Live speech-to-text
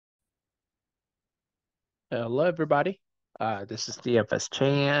Hello, everybody. This is DFS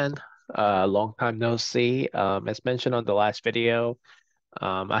Chan. Long time no see. As mentioned on the last video,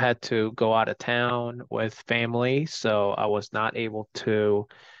 I had to go out of town with family, so I was not able to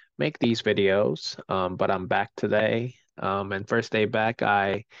make these videos. But I'm back today. And first day back,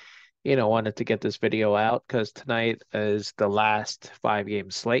 I wanted to get this video out because tonight is the last 5 game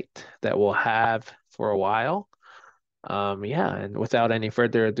slate that we'll have for a while. Yeah, and without any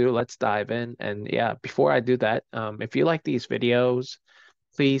further ado, let's dive in. And yeah, before I do that, if you like these videos,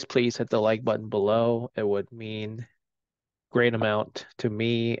 please hit the like button below. It would mean great amount to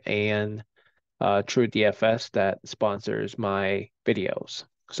me and True DFS that sponsors my videos.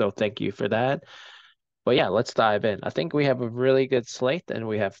 So thank you for that. But yeah, let's dive in. I think we have a really good slate and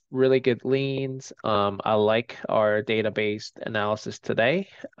we have really good leans. I like our database analysis today.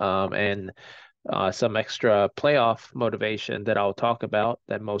 And some extra playoff motivation that I'll talk about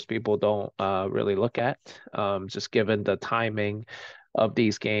that most people don't really look at. Just given the timing of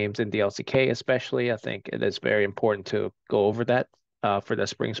these games in the LCK, especially, I think it is very important to go over that for the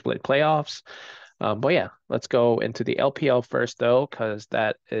spring split playoffs. But yeah, let's go into the LPL first though, because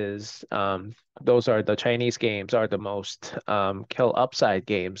that is those are the Chinese games are the most kill upside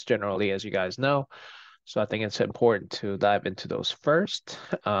games generally, as you guys know. So I think it's important to dive into those first.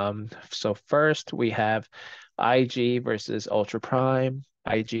 So first we have IG versus Ultra Prime.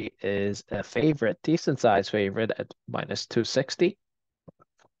 IG is a favorite, decent size favorite at minus 260.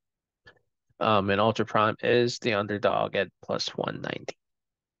 And Ultra Prime is the underdog at plus 190.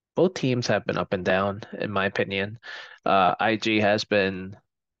 Both teams have been up and down, in my opinion. IG has been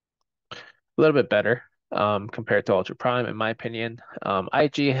a little bit better compared to Ultra Prime, in my opinion.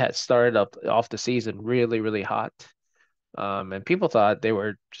 IG had started up off the season really hot. And people thought they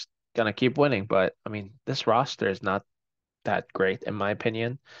were just gonna keep winning, but I mean, this roster is not that great in my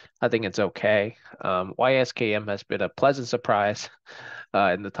opinion. I think it's okay. YSKM has been a pleasant surprise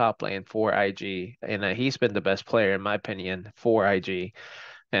in the top lane for IG, and he's been the best player in my opinion for IG,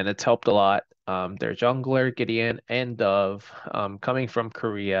 and it's helped a lot. Their jungler Gideon and Dove coming from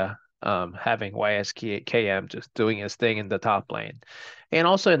Korea. Having YSKM just doing his thing in the top lane. And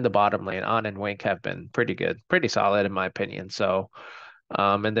also in the bottom lane, On and Wink have been pretty good, pretty solid in my opinion. So,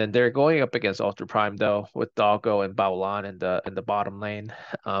 and then they're going up against Ultra Prime though, with Doggo and Baolan in the bottom lane,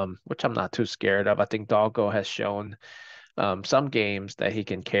 which I'm not too scared of. I think Doggo has shown some games that he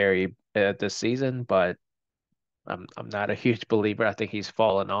can carry this season, but I'm not a huge believer. I think he's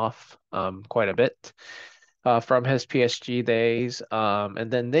fallen off quite a bit from his PSG days. And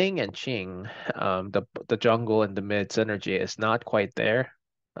then Ning and Ching, the jungle and the mid synergy is not quite there.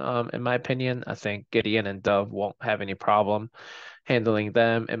 In my opinion, I think Gideon and Dove won't have any problem handling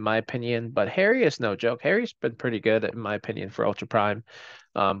them, in my opinion. But Harry is no joke. Harry's been pretty good, in my opinion, for Ultra Prime.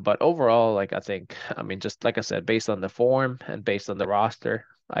 But overall, like I think, I mean, just like I said, based on the form and based on the roster,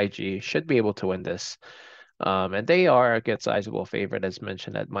 IG should be able to win this. And they are a good sizable favorite, as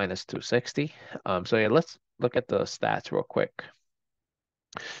mentioned, at minus 260. So yeah, let's look at the stats real quick.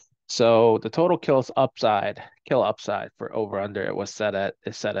 So the total kill upside for over under it was set at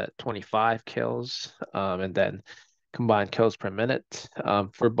 25 kills. And then combined kills per minute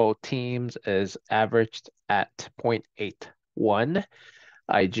for both teams is averaged at 0.81.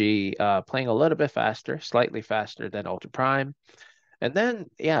 IG playing a little bit faster, slightly faster than Ultra Prime. And then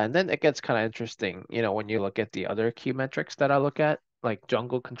it gets kind of interesting, when you look at the other key metrics that I look at, like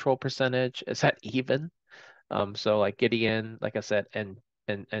jungle control percentage, is at even. So like Gideon, like I said, and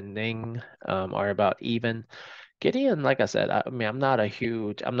Ning are about even. Gideon, like I said, I mean, I'm not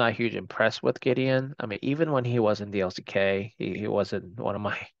huge impressed with Gideon. I mean, even when he was in the LCK, he wasn't one of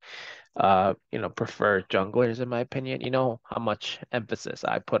my preferred junglers in my opinion. You know how much emphasis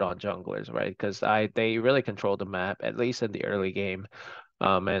I put on junglers, right? Because they really control the map, at least in the early game.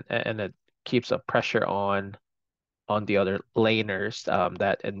 And it keeps a pressure on the other laners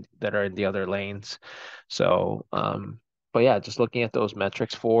that are in the other lanes. So but yeah, just looking at those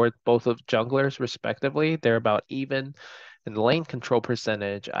metrics for both of junglers respectively, they're about even. In the lane control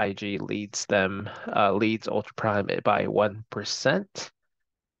percentage, IG leads Ultra Prime by 1%.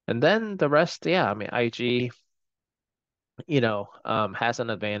 And then the rest, yeah, I mean, IG, has an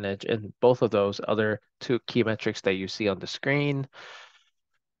advantage in both of those other two key metrics that you see on the screen.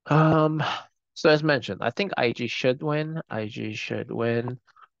 Um, so as mentioned, I think IG should win. IG should win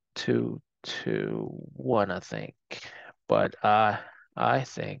 2-1, I think. But I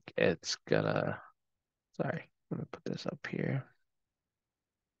think it's gonna, sorry, let me put this up here.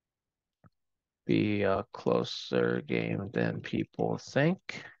 Be a closer game than people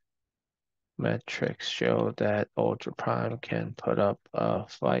think. Metrics show that Ultra Prime can put up a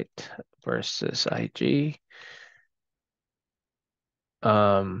fight versus IG.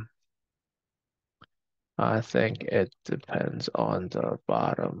 Um, I think it depends on the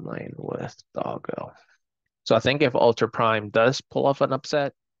bottom lane with Doggo. So I think if Ultra Prime does pull off an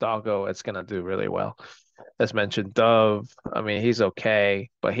upset, Doggo is gonna do really well. As mentioned, Dove, I mean, he's okay,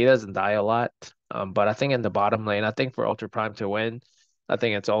 but he doesn't die a lot. But I think in the bottom lane, I think for Ultra Prime to win, I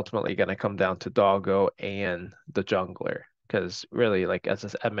think it's ultimately gonna come down to Doggo and the jungler. Because really, like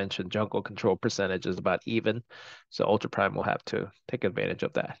as I mentioned, jungle control percentage is about even. So Ultra Prime will have to take advantage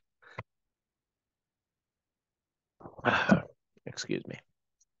of that. Excuse me.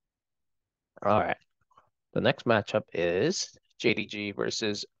 All right. The next matchup is JDG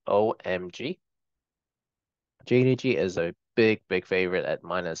versus OMG. JDG is a big, big favorite at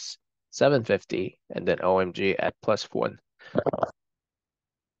minus 750, and then OMG at plus one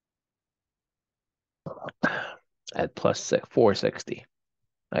at plus 460.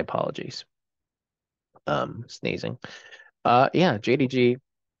 My apologies. Sneezing. Yeah, JDG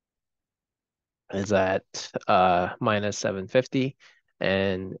is at minus 750,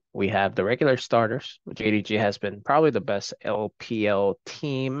 and we have the regular starters. JDG has been probably the best LPL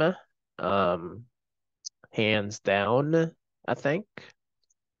team, um, hands down, I think.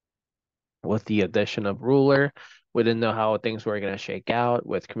 With the addition of Ruler. We didn't know how things were going to shake out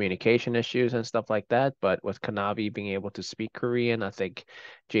with communication issues and stuff like that. But with Kanavi being able to speak Korean, I think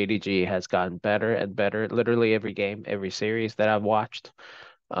JDG has gotten better and better literally every game, every series that I've watched.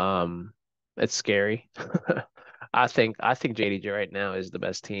 Um, it's scary. I think JDG right now is the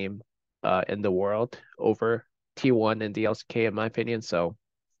best team in the world over T1 and DLCK in my opinion. So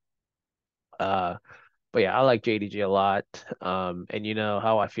uh but yeah, I like JDG a lot. And you know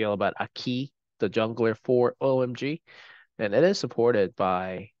how I feel about Aki, the jungler for OMG, and it is supported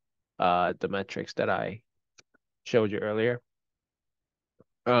by the metrics that I showed you earlier.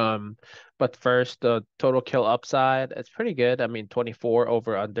 Um, but first, the total kill upside, it's pretty good. I mean, 24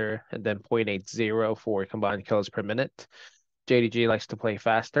 over under, and then 0.80 for combined kills per minute. JDG likes to play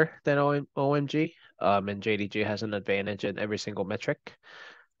faster than OMG, and JDG has an advantage in every single metric,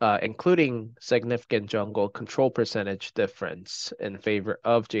 including significant jungle control percentage difference in favor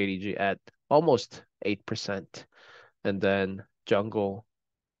of JDG at almost 8%, and then jungler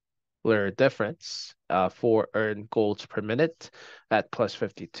difference for earned golds per minute at plus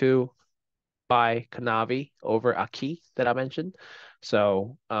 52 by Kanavi over Aki that I mentioned.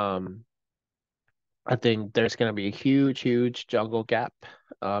 So I think there's going to be a huge, huge jungle gap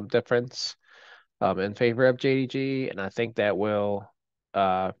difference in favor of JDG, and I think that will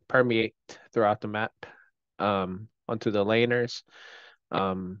permeate throughout the map onto the laners.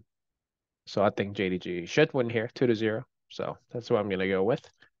 Um, so I think JDG should win here, 2-0. So that's what I'm gonna go with.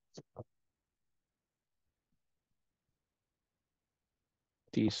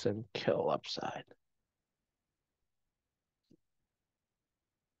 Decent kill upside.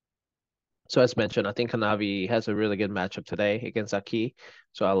 So as mentioned, I think Hanavi has a really good matchup today against Aki.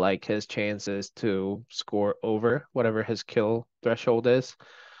 So I like his chances to score over whatever his kill threshold is.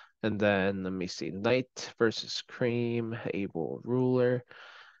 And then let me see, Knight versus Cream, Able Ruler.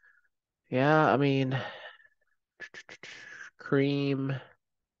 Yeah, I mean, Cream,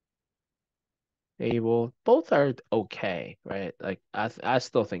 Able, both are okay, right? Like I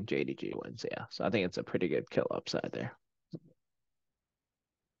still think JDG wins, yeah. So I think it's a pretty good kill upside there.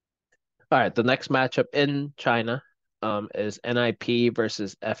 All right, the next matchup in China is NIP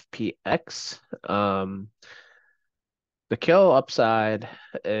versus FPX. The kill upside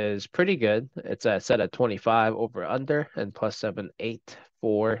is pretty good. It's set at 25 over under and plus 7.8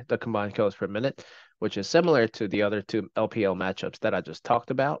 for the combined kills per minute, which is similar to the other two LPL matchups that I just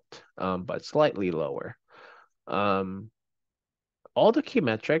talked about, but slightly lower. Um, all the key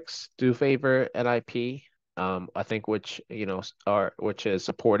metrics do favor NIP. I think which is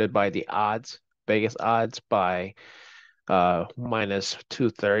supported by the odds, Vegas odds by minus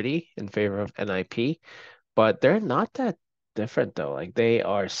 230 in favor of NIP, but they're not that different though. Like they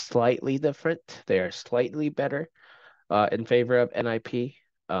are slightly different. They are slightly better in favor of NIP.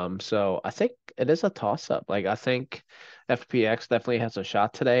 So I think it is a toss up. Like I think FPX definitely has a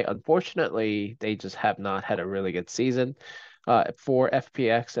shot today. Unfortunately, they just have not had a really good season for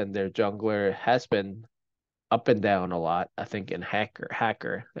FPX, and their jungler has been up and down a lot. I think in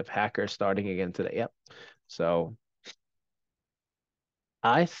if Hacker starting again today. Yep. So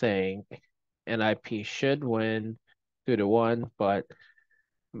I think NIP should win 2-1, but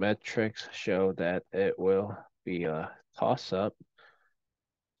metrics show that it will be a toss up.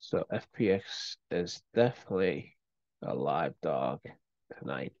 So FPX is definitely a live dog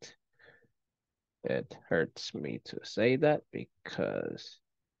tonight. It hurts me to say that because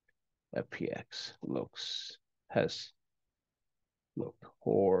FPX looks has look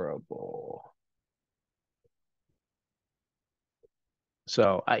horrible.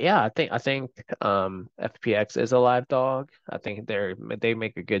 So yeah, I think FPX is a live dog. I think they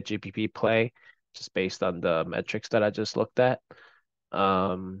make a good GPP play just based on the metrics that I just looked at.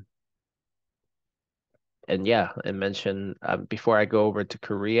 Um, and yeah, I mentioned before I go over to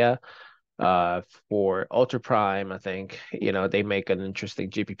Korea, uh, for Ultra Prime, I think they make an interesting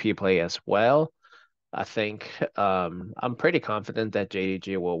GPP play as well. I think I'm pretty confident that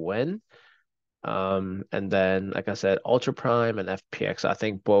JDG will win. And then, like I said, Ultra Prime and FPX, I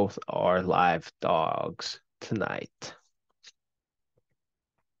think both are live dogs tonight.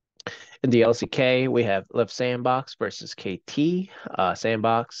 In the LCK, we have Live Sandbox versus KT.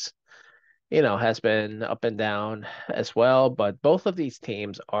 Sandbox, has been up and down as well, but both of these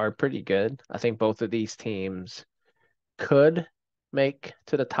teams are pretty good. I think both of these teams could make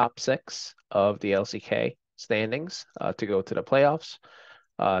to the top six of the LCK standings to go to the playoffs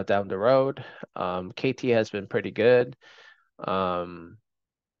down the road. KT has been pretty good. Um,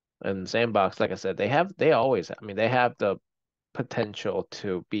 and Sandbox, like I said, I mean, they have the potential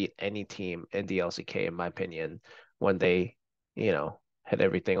to beat any team in the LCK, in my opinion, when they, hit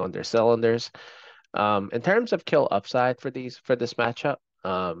everything on their cylinders. In terms of kill upside for this matchup,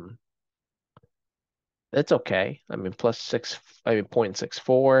 it's okay. I mean, plus six, I mean,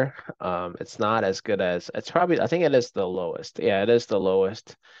 0.64. It's not as good as it's probably, I think it is the lowest. Yeah, it is the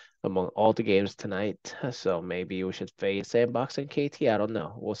lowest among all the games tonight. So maybe we should fade Sandbox and KT. I don't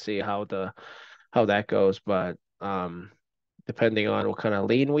know. We'll see how that goes. But depending on what kind of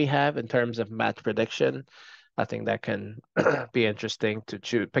lean we have in terms of match prediction, I think that can be interesting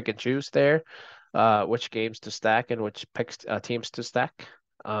to pick and choose there, which games to stack and which picks teams to stack.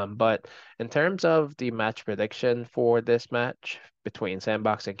 But in terms of the match prediction for this match between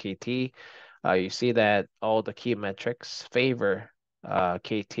Sandbox and KT, you see that all the key metrics favor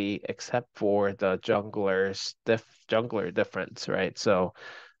KT except for the jungler difference, right? So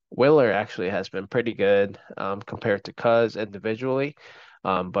Willer actually has been pretty good compared to Cuz individually.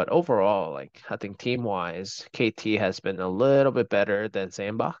 But overall, like I think team wise, KT has been a little bit better than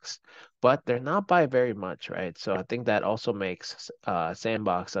Sandbox, but they're not by very much, right? So I think that also makes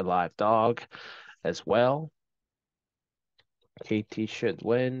Sandbox a live dog as well. KT should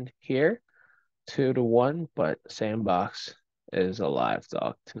win here, 2-1, but Sandbox is a live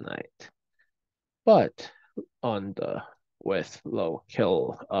dog tonight. But on the with low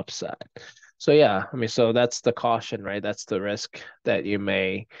kill upside. So yeah, I mean, so that's the caution, right? That's the risk that you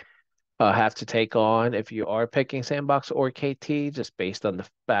may have to take on if you are picking Sandbox or KT, just based on the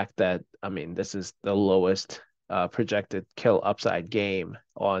fact that, I mean, this is the lowest projected kill upside game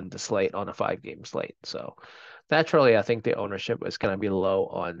on the slate on a 5-game slate. So naturally, I think the ownership is going to be low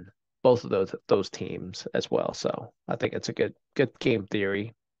on both of those teams as well. So I think it's a good game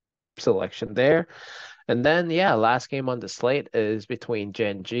theory selection there. And then, yeah, last game on the slate is between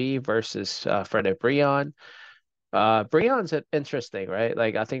Gen G versus Fred Brion. Brion's interesting, right?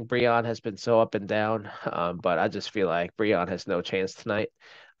 Like, I think Brion has been so up and down, but I just feel like Brion has no chance tonight.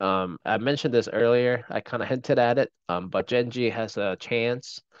 I mentioned this earlier. I kind of hinted at it, but Gen G has a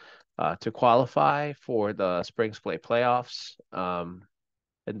chance to qualify for the Spring Split playoffs. And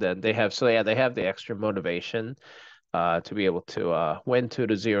then they have the extra motivation to be able to win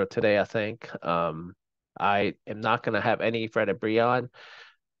 2-0 today, I think. I am not going to have any Fred Brion,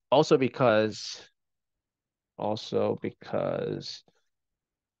 also because also because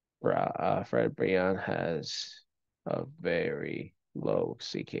Fred Brion has a very low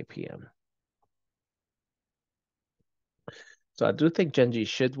CKPM. So I do think Genji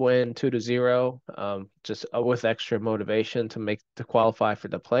should win 2-0, just with extra motivation to qualify for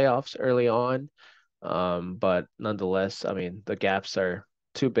the playoffs early on. But nonetheless, I mean, the gaps are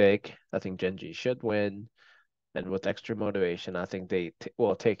too big. I think Genji should win. And with extra motivation, I think they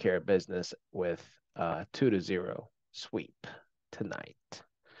will take care of business with 2-0 sweep tonight.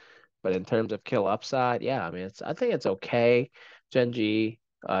 But in terms of kill upside, yeah, I mean, I think it's okay. Genji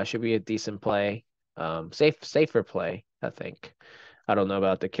should be a decent play, safer play, I think. I don't know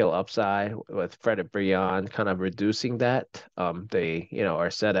about the kill upside with Fred and Brion kind of reducing that. They, are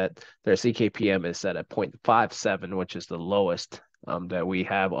set at their CKPM is set at 0.57, which is the lowest that we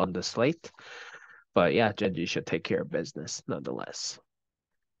have on the slate. But yeah, Genji should take care of business nonetheless.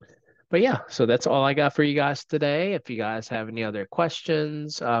 But yeah, so that's all I got for you guys today. If you guys have any other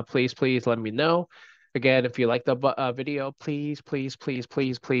questions, please let me know. Again, if you like the video, please hit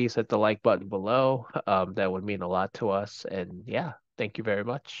the like button below. That would mean a lot to us. And yeah, thank you very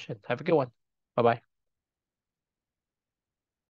much and have a good one. Bye bye.